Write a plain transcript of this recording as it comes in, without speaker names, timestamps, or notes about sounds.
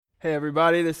Hey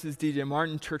everybody, this is DJ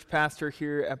Martin, church pastor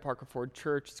here at Parker Ford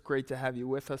Church. It's great to have you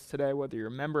with us today, whether you're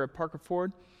a member at Parker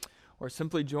Ford or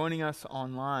simply joining us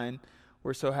online.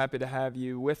 We're so happy to have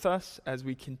you with us as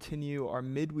we continue our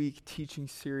midweek teaching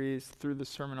series through the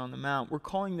Sermon on the Mount. We're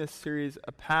calling this series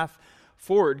A Path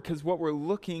Forward because what we're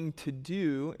looking to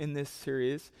do in this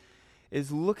series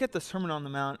is look at the Sermon on the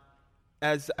Mount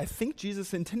as I think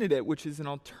Jesus intended it, which is an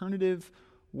alternative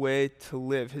way to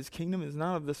live. His kingdom is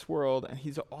not of this world, and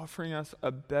he's offering us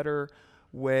a better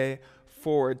way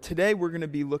forward. Today we're going to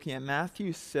be looking at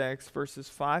Matthew 6, verses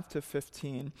 5 to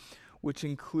 15, which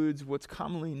includes what's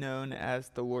commonly known as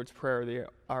the Lord's Prayer, the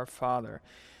Our Father.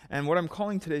 And what I'm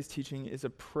calling today's teaching is a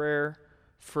prayer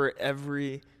for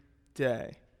every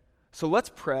day. So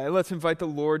let's pray. Let's invite the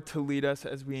Lord to lead us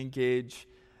as we engage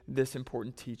this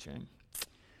important teaching.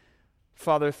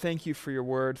 Father, thank you for your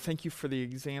word. Thank you for the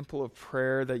example of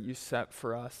prayer that you set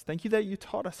for us. Thank you that you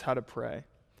taught us how to pray.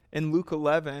 In Luke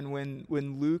 11,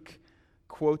 when Luke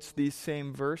quotes these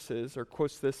same verses or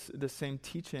quotes the same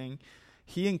teaching,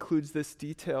 he includes this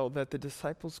detail that the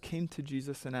disciples came to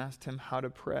Jesus and asked him how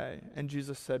to pray. And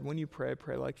Jesus said, when you pray,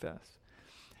 pray like this.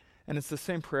 And it's the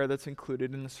same prayer that's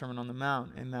included in the Sermon on the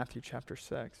Mount in Matthew chapter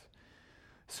 6.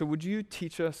 So would you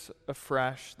teach us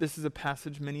afresh? This is a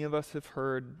passage many of us have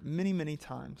heard many, many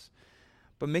times.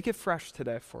 But make it fresh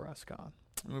today for us, God.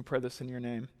 And we pray this in your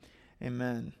name.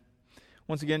 Amen.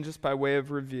 Once again, just by way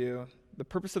of review, the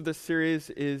purpose of this series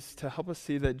is to help us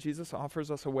see that Jesus offers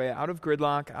us a way out of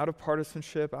gridlock, out of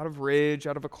partisanship, out of rage,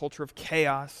 out of a culture of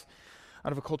chaos,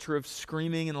 out of a culture of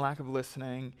screaming and lack of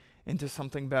listening, into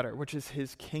something better, which is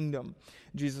his kingdom.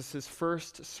 Jesus'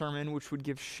 first sermon, which would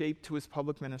give shape to his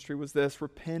public ministry, was this: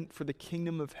 repent, for the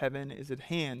kingdom of heaven is at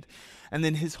hand. And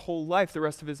then his whole life, the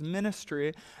rest of his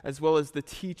ministry, as well as the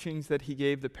teachings that he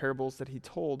gave, the parables that he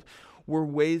told, were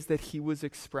ways that he was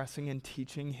expressing and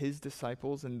teaching his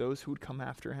disciples and those who would come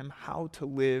after him how to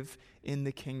live in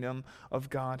the kingdom of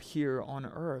God here on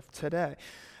earth today.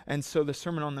 And so the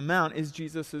Sermon on the Mount is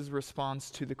Jesus'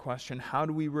 response to the question, how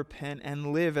do we repent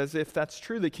and live as if that's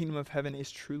true? The kingdom of heaven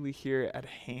is truly here at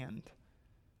hand.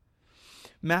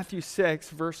 Matthew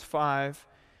 6, verse 5,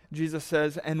 Jesus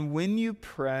says, "And when you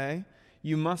pray,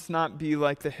 you must not be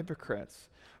like the hypocrites,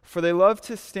 for they love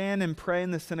to stand and pray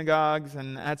in the synagogues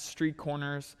and at street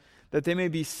corners, that they may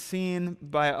be seen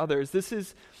by others." This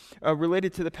is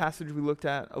related to the passage we looked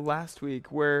at last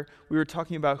week, where we were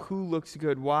talking about who looks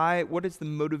good, why, what is the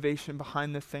motivation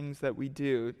behind the things that we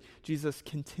do. Jesus,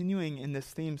 continuing in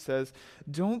this theme, says,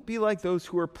 don't be like those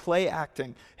who are play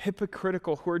acting,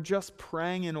 hypocritical, who are just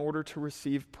praying in order to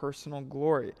receive personal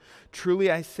glory.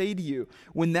 Truly, I say to you,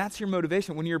 when that's your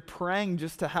motivation, when you're praying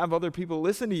just to have other people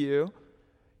listen to you,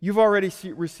 you've already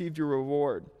received your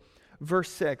reward.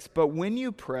 Verse 6, "But when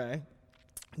you pray,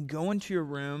 go into your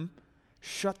room,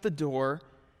 shut the door,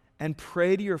 and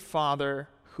pray to your Father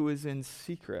who is in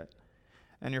secret.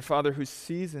 And your Father who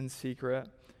sees in secret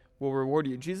will reward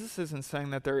you." Jesus isn't saying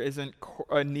that there isn't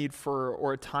a need for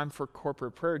or a time for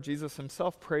corporate prayer. Jesus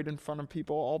himself prayed in front of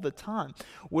people all the time.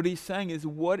 What he's saying is,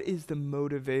 what is the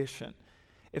motivation?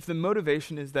 If the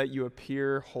motivation is that you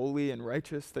appear holy and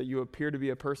righteous, that you appear to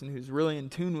be a person who's really in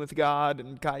tune with God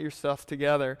and got your stuff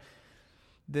together,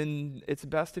 then it's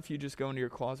best if you just go into your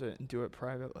closet and do it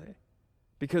privately.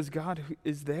 Because God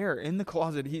is there in the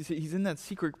closet. He's in that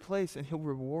secret place, and he'll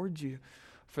reward you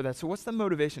for that. So what's the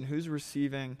motivation? Who's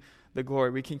receiving the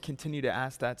glory? We can continue to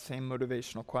ask that same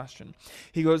motivational question.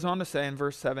 He goes on to say in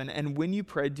verse 7, "And when you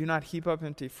pray, do not heap up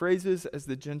empty phrases as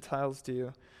the Gentiles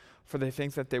do, for they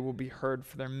think that they will be heard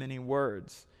for their many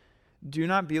words. Do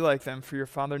not be like them, for your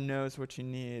Father knows what you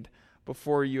need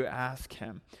before you ask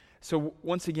him." So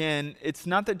once again, it's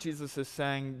not that Jesus is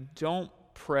saying don't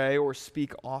pray or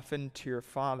speak often to your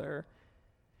Father.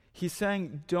 He's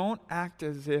saying don't act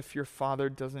as if your Father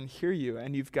doesn't hear you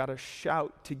and you've got to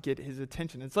shout to get his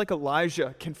attention. It's like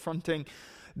Elijah confronting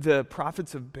the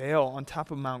prophets of Baal on top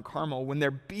of Mount Carmel when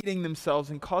they're beating themselves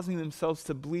and causing themselves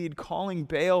to bleed, calling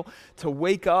Baal to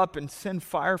wake up and send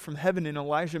fire from heaven. And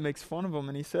Elijah makes fun of him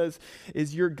and he says,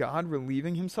 "Is your God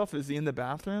relieving himself? Is he in the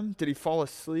bathroom? Did he fall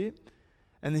asleep?"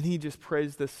 And then he just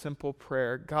prays this simple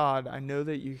prayer: "God, I know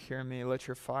that you hear me. Let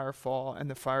your fire fall." And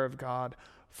the fire of God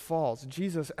falls.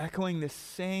 Jesus, echoing this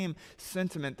same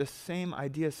sentiment, the same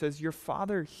idea, says your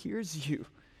Father hears you.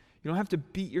 You don't have to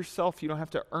beat yourself. You don't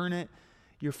have to earn it.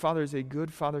 Your Father is a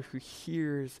good Father who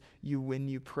hears you when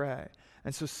you pray.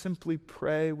 And so simply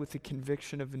pray with the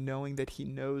conviction of knowing that he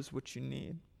knows what you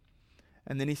need.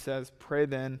 And then he says, pray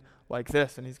then like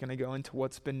this. And he's going to go into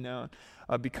what's been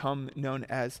become known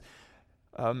as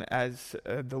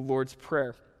the Lord's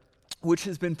Prayer. which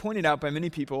has been pointed out by many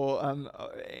people.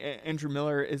 Andrew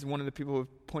Miller is one of the people who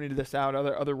have pointed this out,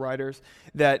 other writers,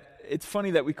 that it's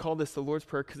funny that we call this the Lord's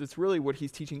Prayer because it's really what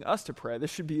he's teaching us to pray.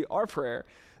 This should be our prayer.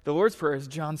 The Lord's Prayer is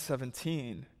John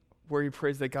 17, where he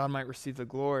prays that God might receive the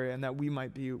glory and that we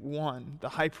might be one, the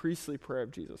high priestly prayer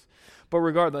of Jesus. But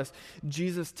regardless,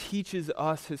 Jesus teaches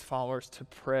us, his followers, to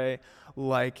pray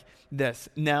like this.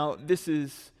 Now, this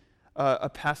is a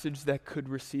passage that could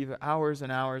receive hours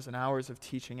and hours and hours of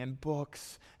teaching, and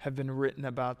books have been written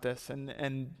about this,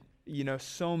 and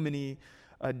so many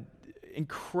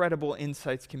incredible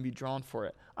insights can be drawn for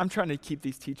it. I'm trying to keep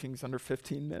these teachings under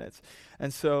 15 minutes.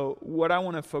 And so what I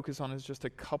want to focus on is just a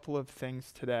couple of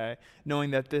things today,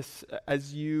 knowing that this,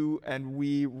 as you and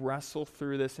we wrestle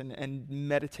through this and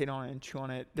meditate on it and chew on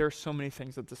it, there are so many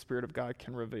things that the Spirit of God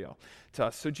can reveal to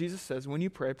us. So Jesus says, when you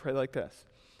pray, pray like this: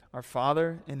 Our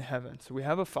Father in heaven. So we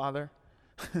have a Father.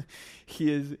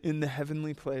 He is in the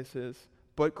heavenly places,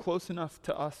 but close enough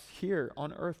to us here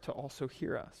on earth to also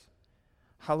hear us.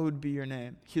 Hallowed be your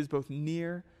name. He is both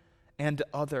near and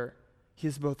other. He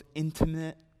is both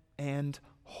intimate and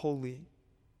holy.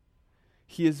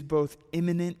 He is both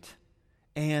immanent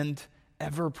and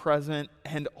ever-present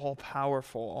and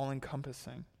all-powerful,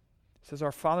 all-encompassing. It says,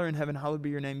 Our Father in heaven, hallowed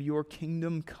be your name. Your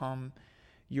kingdom come.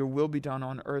 Your will be done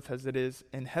on earth as it is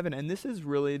in heaven. And this is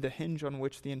really the hinge on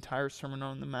which the entire Sermon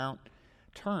on the Mount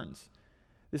turns.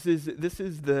 This is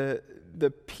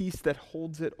the piece that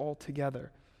holds it all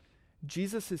together.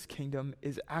 Jesus' kingdom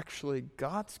is actually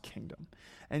God's kingdom.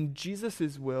 And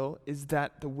Jesus' will is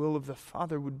that the will of the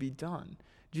Father would be done.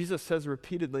 Jesus says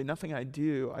repeatedly, nothing I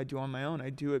do on my own.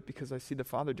 I do it because I see the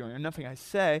Father doing it. And nothing I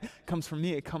say comes from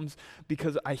me. It comes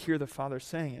because I hear the Father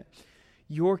saying it.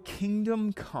 Your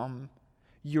kingdom come,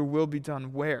 your will be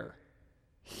done where?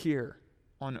 Here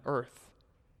on earth.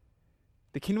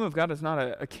 The kingdom of God is not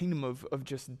a kingdom of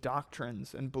just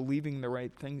doctrines and believing the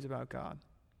right things about God.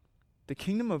 The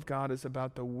kingdom of God is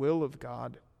about the will of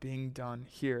God being done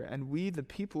here. And we, the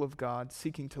people of God,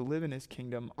 seeking to live in his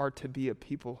kingdom, are to be a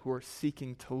people who are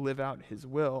seeking to live out his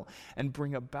will and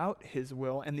bring about his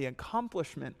will and the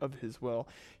accomplishment of his will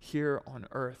here on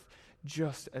earth,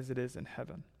 just as it is in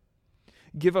heaven.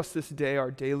 Give us this day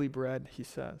our daily bread, he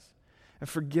says, and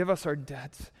forgive us our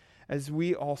debts as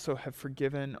we also have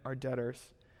forgiven our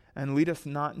debtors. And lead us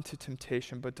not into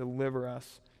temptation, but deliver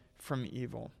us from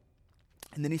evil.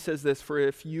 And then he says this, for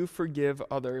if you forgive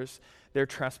others their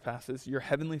trespasses, your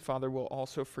heavenly Father will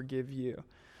also forgive you.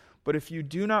 But if you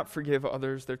do not forgive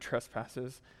others their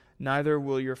trespasses, neither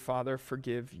will your Father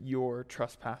forgive your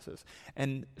trespasses.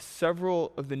 And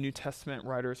several of the New Testament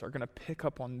writers are going to pick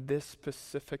up on this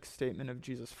specific statement of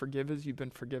Jesus. Forgive as you've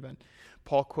been forgiven.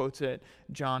 Paul quotes it.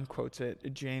 John quotes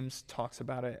it. James talks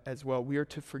about it as well. We are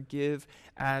to forgive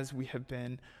as we have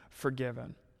been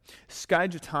forgiven. Skye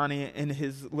Jethani, in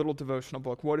his little devotional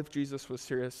book, What If Jesus Was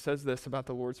Serious?, says this about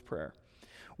the Lord's Prayer.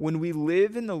 When we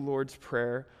live in the Lord's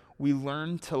Prayer, we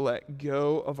learn to let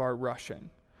go of our rushing.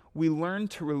 We learn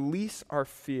to release our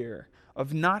fear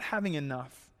of not having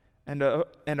enough and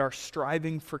our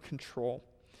striving for control.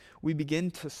 We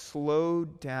begin to slow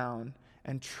down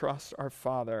and trust our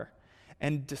Father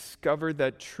and discover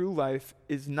that true life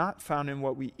is not found in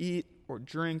what we eat or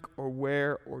drink or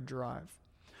wear or drive.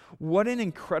 What an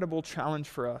incredible challenge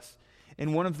for us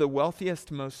in one of the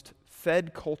wealthiest, most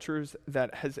fed cultures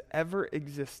that has ever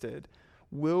existed.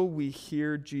 Will we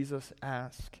hear Jesus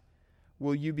ask,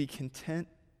 will you be content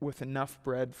with enough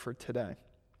bread for today?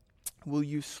 Will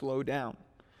you slow down?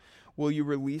 Will you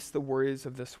release the worries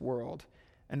of this world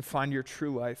and find your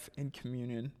true life in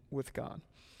communion with God?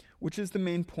 Which is the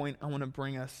main point I want to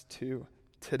bring us to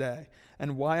today,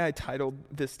 and why I titled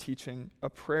this teaching, A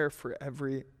Prayer for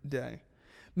Every Day.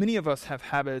 Many of us have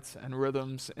habits and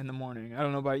rhythms in the morning. I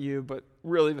don't know about you, but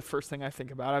really the first thing I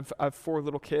think about, I have 4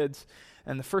 little kids,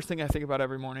 and the first thing I think about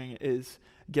every morning is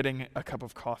getting a cup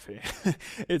of coffee.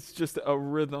 It's just a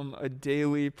rhythm, a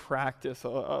daily practice,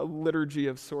 a liturgy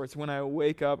of sorts. When I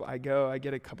wake up, I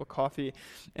get a cup of coffee,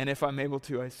 and if I'm able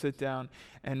to, I sit down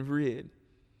and read.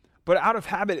 But out of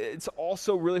habit, it's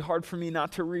also really hard for me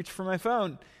not to reach for my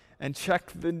phone and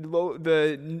check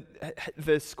the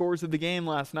scores of the game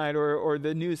last night or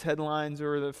the news headlines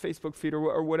or the Facebook feed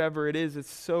or whatever it is.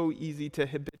 It's so easy to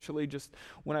habitually just,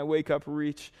 when I wake up,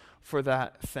 reach for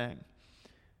that thing.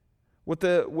 What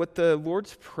the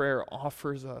Lord's Prayer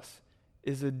offers us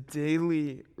is a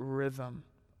daily rhythm,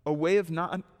 a way of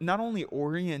not only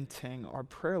orienting our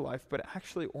prayer life, but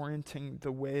actually orienting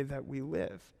the way that we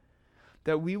live.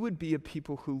 That we would be a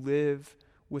people who live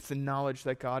with the knowledge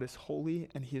that God is holy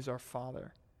and he is our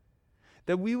Father.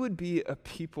 that we would be a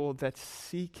people that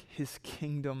seek his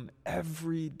kingdom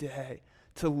every day,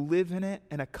 to live in it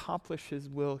and accomplish his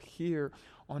will here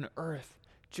on earth,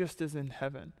 just as in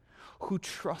heaven, who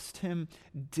trust him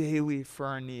daily for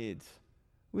our needs.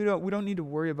 We don't need to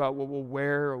worry about what we'll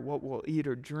wear or what we'll eat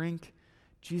or drink.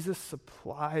 Jesus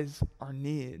supplies our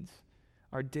needs,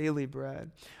 our daily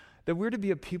bread. That we're to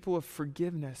be a people of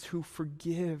forgiveness who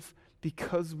forgive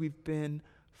because we've been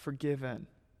forgiven.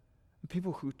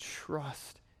 People who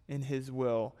trust in his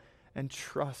will and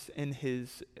trust in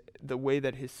the way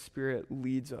that his Spirit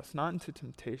leads us, not into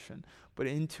temptation, but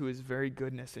into his very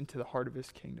goodness, into the heart of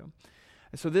his kingdom.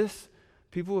 And so this,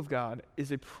 people of God,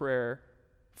 is a prayer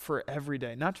for every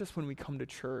day, not just when we come to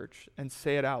church and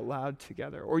say it out loud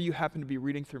together, or you happen to be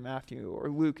reading through Matthew or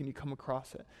Luke and you come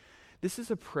across it. This is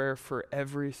a prayer for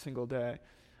every single day.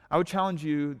 I would challenge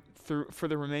you for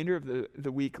the remainder of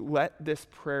the week, let this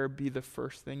prayer be the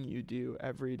first thing you do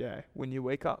every day when you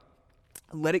wake up.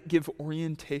 Let it give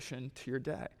orientation to your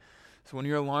day. So when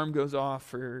your alarm goes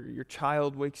off or your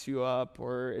child wakes you up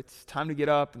or it's time to get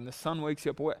up and the sun wakes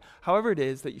you up, however it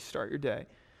is that you start your day,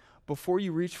 before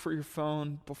you reach for your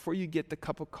phone, before you get the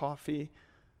cup of coffee,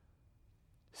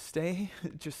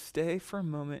 just stay for a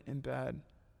moment in bed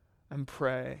and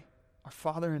pray, "Our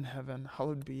Father in heaven,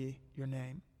 hallowed be your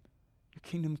name. Your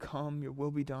kingdom come, your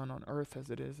will be done on earth as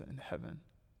it is in heaven.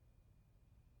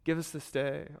 Give us this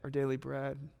day our daily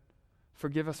bread.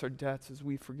 Forgive us our debts as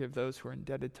we forgive those who are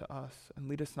indebted to us. And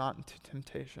lead us not into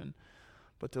temptation,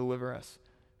 but deliver us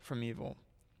from evil."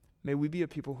 May we be a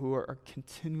people who are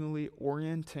continually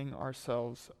orienting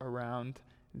ourselves around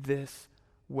this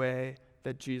way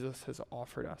that Jesus has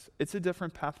offered us. It's a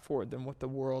different path forward than what the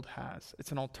world has.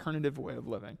 It's an alternative way of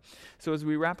living. So as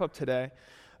we wrap up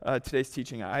today's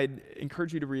teaching, I'd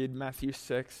encourage you to read Matthew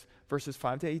 6, verses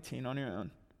 5 to 18 on your own.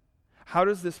 How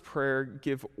does this prayer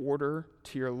give order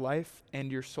to your life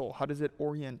and your soul? How does it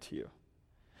orient you?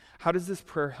 How does this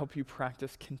prayer help you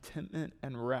practice contentment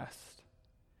and rest?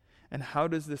 And how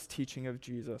does this teaching of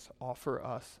Jesus offer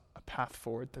us a path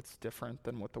forward that's different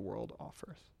than what the world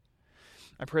offers?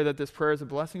 I pray that this prayer is a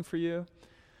blessing for you.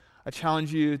 I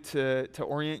challenge you to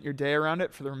orient your day around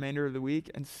it for the remainder of the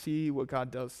week and see what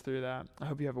God does through that. I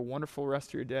hope you have a wonderful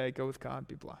rest of your day. Go with God.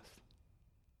 Be blessed.